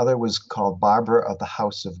the other was called Barbara of the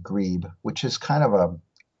House of Grebe, which is kind of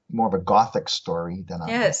more of a gothic story than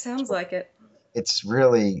Yeah, it sounds like it. It's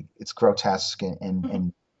grotesque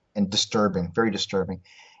and disturbing, very disturbing.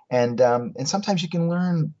 And sometimes you can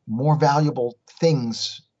learn more valuable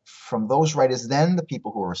things from those writers than the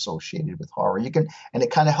people who are associated with horror. And it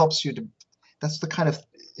kind of helps you to, that's the kind of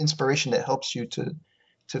inspiration that helps you to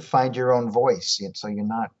find your own voice. And so you're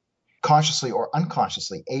not consciously or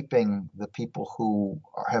unconsciously aping the people who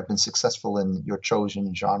have been successful in your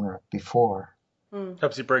chosen genre before.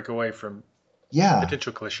 Helps you break away from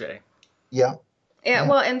potential cliche. Yeah.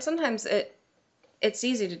 Well, and sometimes it's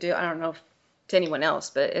easy to do. I don't know if to anyone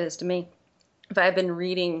else, but it is to me. If I've been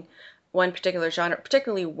reading one particular genre,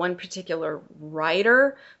 particularly one particular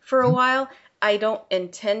writer for a while, I don't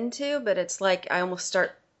intend to, but it's like I almost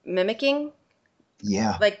start mimicking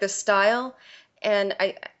like the style. And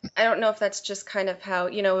I don't know if that's just kind of how,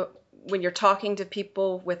 when you're talking to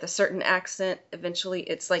people with a certain accent, eventually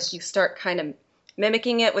it's like you start kind of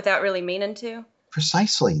mimicking it without really meaning to.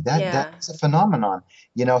 Precisely. That's a phenomenon.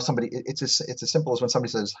 Somebody, it's as simple as when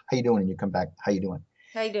somebody says, "How you doing?" and you come back, "How you doing?"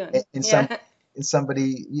 How you doing?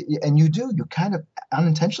 Somebody, and you kind of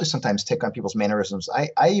unintentionally sometimes take on people's mannerisms.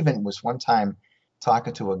 I even was one time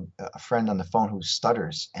talking to a friend on the phone who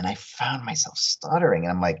stutters, and I found myself stuttering,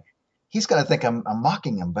 and I'm like, he's gonna think I'm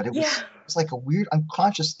mocking him, but it was like a weird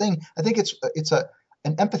unconscious thing. I think it's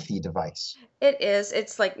an empathy device. It is.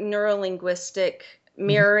 It's like neurolinguistic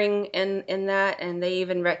mirroring in that, and they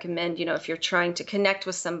even recommend, if you're trying to connect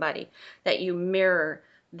with somebody, that you mirror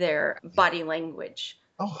their body language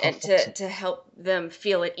and to help them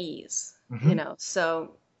feel at ease.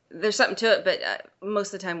 So there's something to it, but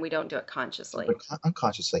most of the time we don't do it consciously.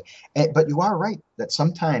 Unconsciously. But you are right that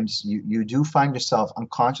sometimes you do find yourself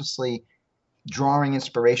unconsciously drawing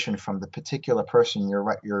inspiration from the particular person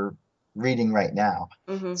you're reading right now.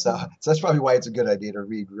 So that's probably why it's a good idea to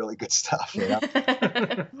read really good stuff.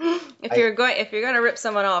 If you're going to rip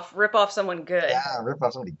someone off, rip off someone good. Yeah, rip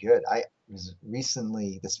off somebody good. I was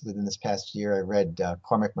recently within this past year, I read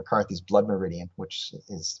Cormac McCarthy's Blood Meridian, which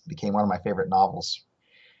became one of my favorite novels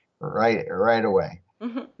right away.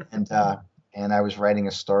 And I was writing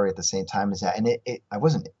a story at the same time as that, and I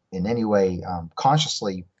wasn't in any way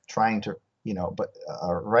consciously trying to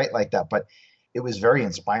write like that, but it was very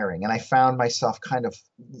inspiring, and I found myself kind of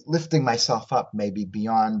lifting myself up maybe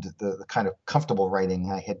beyond the kind of comfortable writing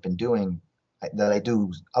I had been doing that I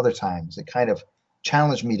do other times. It kind of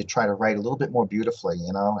challenged me to try to write a little bit more beautifully,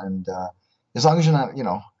 and as long as you're not,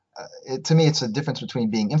 to me, it's a difference between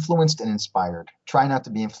being influenced and inspired. Try not to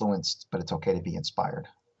be influenced, but it's okay to be inspired.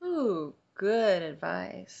 Ooh, good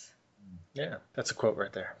advice. Yeah, that's a quote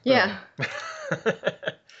right there. Yeah.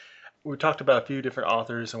 We talked about a few different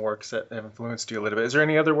authors and works that have influenced you a little bit. Is there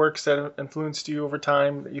any other works that have influenced you over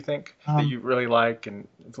time that you think that you really like and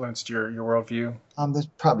influenced your worldview? There's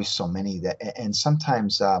probably so many and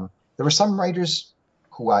sometimes there were some writers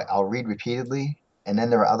who I'll read repeatedly, and then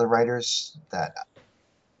there are other writers that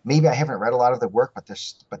maybe I haven't read a lot of their work, but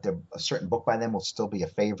a certain book by them will still be a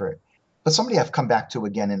favorite. But somebody I've come back to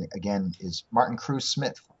again and again is Martin Cruz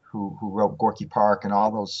Smith, who wrote Gorky Park and all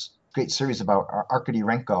those great series about Arkady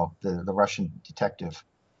Renko, the Russian detective.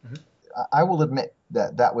 I will admit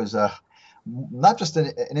that was not just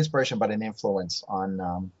an inspiration, but an influence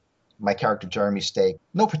on my character Jeremy Stake.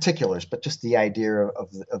 No particulars, but just the idea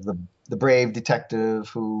of the brave detective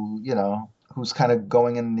who who's kind of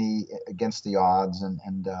going against the odds, and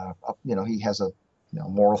he has a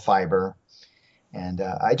moral fiber, and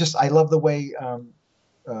I love the way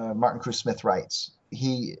Martin Cruz Smith writes.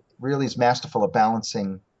 He really is masterful at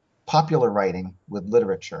balancing popular writing with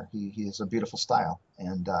literature. He has a beautiful style,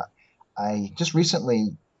 and I just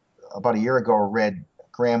recently, about a year ago, read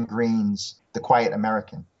Graham Greene's The Quiet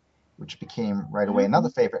American, which became right away another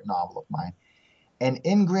favorite novel of mine. And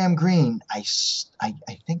in Graham Greene, I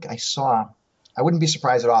think I saw, I wouldn't be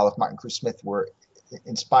surprised at all if Martin Cruz Smith were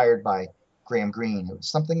inspired by Graham Greene. It was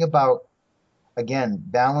something about, again,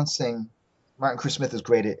 balancing. Martin Cruz Smith is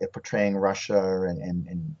great at portraying Russia,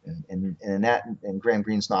 and in Graham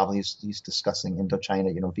Greene's novel, he's discussing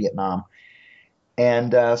Indochina, Vietnam,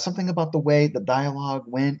 and something about the way the dialogue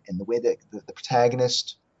went and the way that the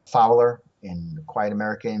protagonist Fowler in The Quiet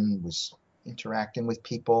American was interacting with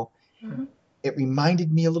people. It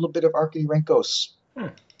reminded me a little bit of Arkady Renko's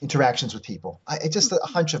interactions with people. It's just a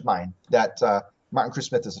hunch of mine that Martin Cruz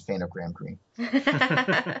Smith is a fan of Graham Greene.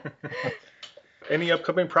 Any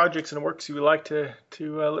upcoming projects and works you would like to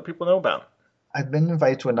let people know about? I've been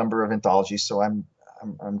invited to a number of anthologies, so I'm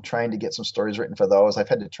trying to get some stories written for those. I've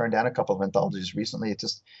had to turn down a couple of anthologies recently. It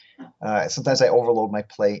just sometimes I overload my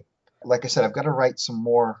plate. Like I said, I've got to write some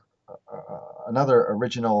more, another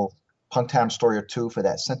original Punktown story or two for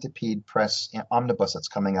that Centipede Press omnibus that's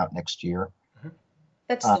coming out next year.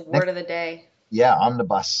 That's the word of the day. Yeah,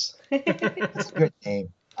 omnibus. That's a good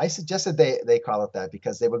name. I suggested they call it that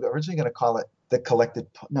because they were originally going to call it the collected.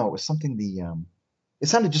 No, it was something it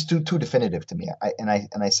sounded just too definitive to me.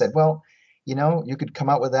 I said, well, you could come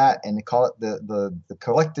out with that and call it the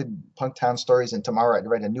collected Punktown stories, and tomorrow I'd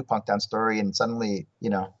write a new Punktown story, and suddenly,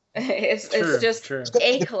 it's just true.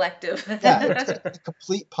 a collective. yeah, it's gonna be the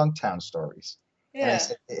complete Punktown stories. And I Yeah.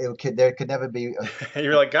 said there could never be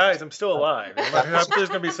You're like, guys, I'm still alive. There's going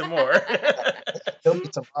to be some more. there'll be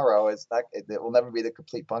tomorrow. It will never be the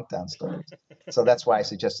complete Punktown stories. So that's why I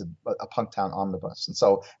suggested a Punktown omnibus. And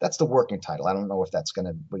so that's the working title. I don't know if that's going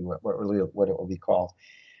to be what it will be called.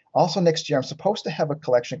 Also next year, I'm supposed to have a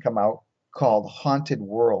collection come out called Haunted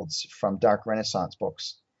Worlds from Dark Renaissance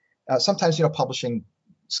Books. Sometimes, publishing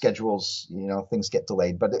schedules, things get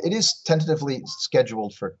delayed, but it is tentatively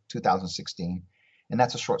scheduled for 2016. And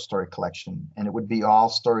that's a short story collection. And it would be all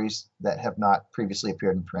stories that have not previously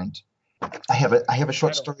appeared in print. I have a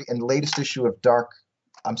short story in the latest issue of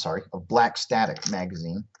Black Static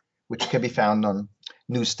magazine, which can be found on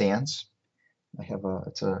newsstands. I have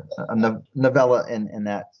a novella in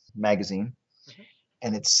that magazine,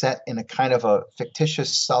 and it's set in a kind of a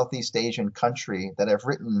fictitious Southeast Asian country that I've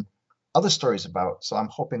written other stories about. So I'm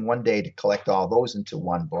hoping one day to collect all those into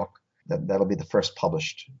one book. That'll be the first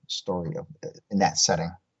published story in that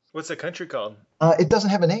setting. What's the country called? It doesn't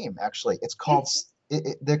have a name, actually. It's called.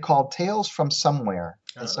 They're called Tales from Somewhere.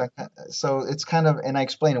 And so it's kind of, and I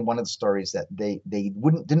explain in one of the stories that they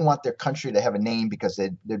didn't want their country to have a name because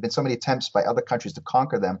there'd been so many attempts by other countries to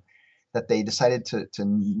conquer them that they decided to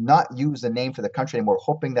not use the name for the country anymore,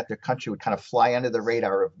 hoping that their country would kind of fly under the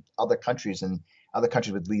radar of other countries and other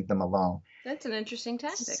countries would leave them alone. That's an interesting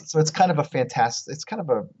tactic. So it's kind of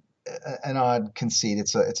an odd conceit.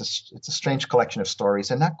 It's a strange collection of stories.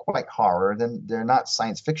 They're not quite horror. They're not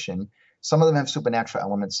science fiction. Some of them have supernatural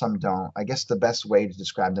elements, some don't. I guess the best way to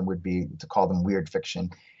describe them would be to call them weird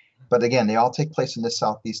fiction. But again, they all take place in this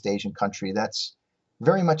Southeast Asian country. That's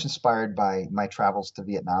very much inspired by my travels to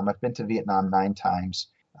Vietnam. I've been to Vietnam 9 times.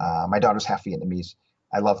 My daughter's half Vietnamese.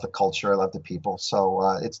 I love the culture. I love the people.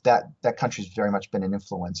 So it's that country's very much been an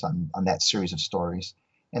influence on that series of stories.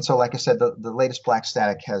 And so, like I said, the latest Black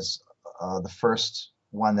Static has the first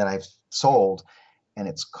one that I've sold, and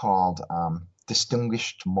it's called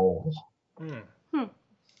Distinguished Mole.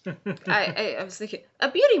 I was thinking a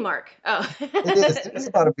beauty mark. Oh, It is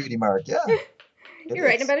about a beauty mark. Yeah, you're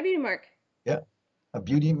writing about a beauty mark. Yeah, a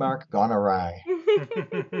beauty mark gone awry.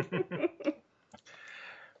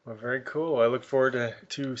 Well, very cool. I look forward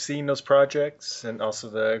to seeing those projects and also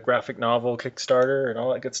the graphic novel Kickstarter and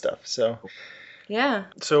all that good stuff. So, yeah.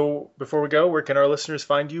 So before we go, where can our listeners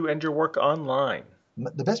find you and your work online?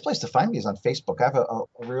 The best place to find me is on Facebook. I have a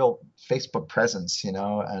real Facebook presence,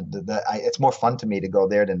 and it's more fun to me to go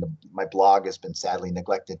there than my blog has been sadly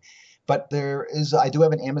neglected. But I do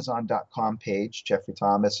have an Amazon.com page. Jeffrey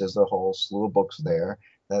Thomas. There's a whole slew of books there.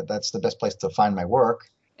 That's the best place to find my work.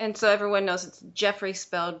 And so everyone knows it's Jeffrey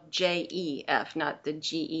spelled Jef, not the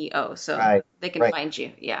Geo. So they can find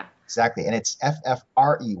you. Yeah. Exactly. And it's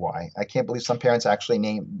Ffrey. I can't believe some parents actually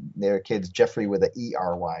name their kids Jeffrey with an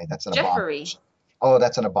Ery. That's an abomination. Oh,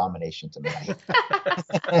 that's an abomination to me.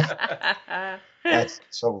 That's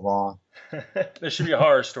so wrong. There should be a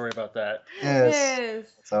horror story about that. Yes.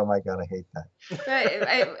 Oh my God, I hate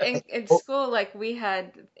that. In school, like we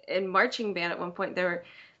had in marching band at one point, there were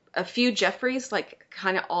a few Jeffreys, like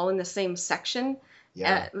kind of all in the same section.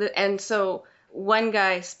 Yeah. And so one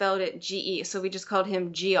guy spelled it Ge, so we just called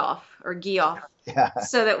him Geoff or Geoff. Yeah.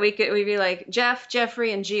 So that we'd be like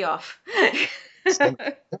Jeffrey, and Geoff. There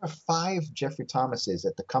are 5 Jeffrey Thomases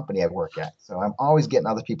at the company I work at, so I'm always getting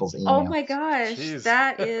other people's emails. Oh my gosh, Jeez.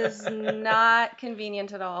 That is not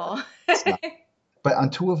convenient at all. It's not. But on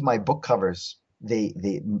 2 of my book covers,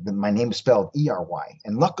 my name is spelled Ery,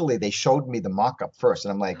 and luckily they showed me the mock-up first,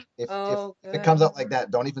 and I'm like, if it comes out like that,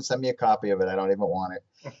 don't even send me a copy of it. I don't even want it.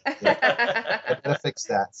 I gotta fix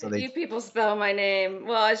that. So You people spell my name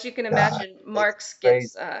well, as you can imagine. Mark's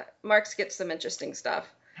gets some interesting stuff.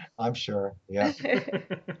 I'm sure. Yeah.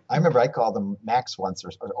 I remember I called him Max once,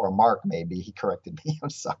 or Mark maybe. He corrected me. I'm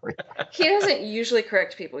sorry. He doesn't usually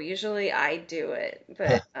correct people. Usually I do it.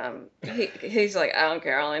 But he's like, I don't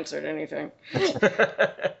care. I'll insert anything.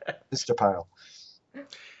 Mr. Pyle.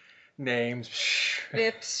 Names.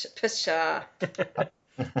 Psha.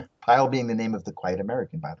 Pyle being the name of the Quiet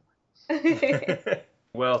American, by the way.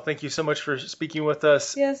 Well, thank you so much for speaking with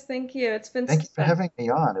us. Yes, thank you. It's been Thank you for having me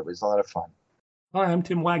on. It was a lot of fun. Hi, I'm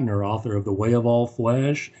Tim Wagner, author of The Way of All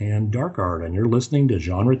Flesh and Dark Art, and you're listening to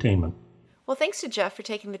Genretainment. Well, thanks to Jeff for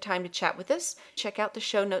taking the time to chat with us. Check out the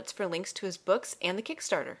show notes for links to his books and the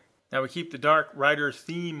Kickstarter. Now we keep the Dark Rider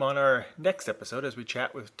theme on our next episode as we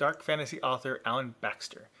chat with dark fantasy author Alan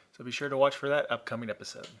Baxter. So So be sure to watch for that upcoming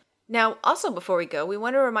episode. Now, also before we go, we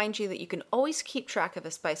want to remind you that you can always keep track of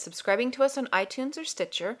us by subscribing to us on iTunes or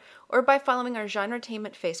Stitcher, or by following our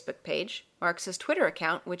Genretainment Facebook page, Marks' Twitter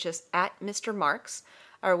account, which is @MrMarks,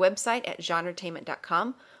 our website at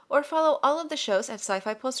genretainment.com, or follow all of the shows at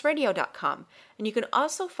sci-fi-pulse-radio.com. And you can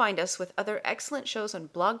also find us with other excellent shows on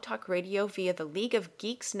Blog Talk Radio via the League of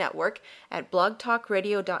Geeks network at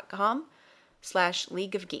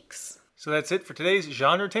blogtalkradio.com/League of Geeks. So that's it for today's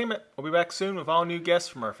Genretainment. We'll be back soon with all new guests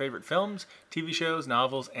from our favorite films, TV shows,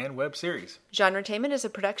 novels, and web series. Genretainment is a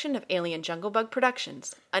production of Alien Jungle Bug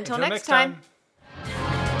Productions. Until next time.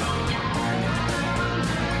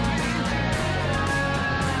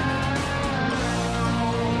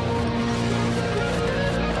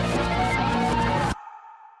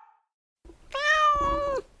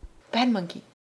 Bad monkey.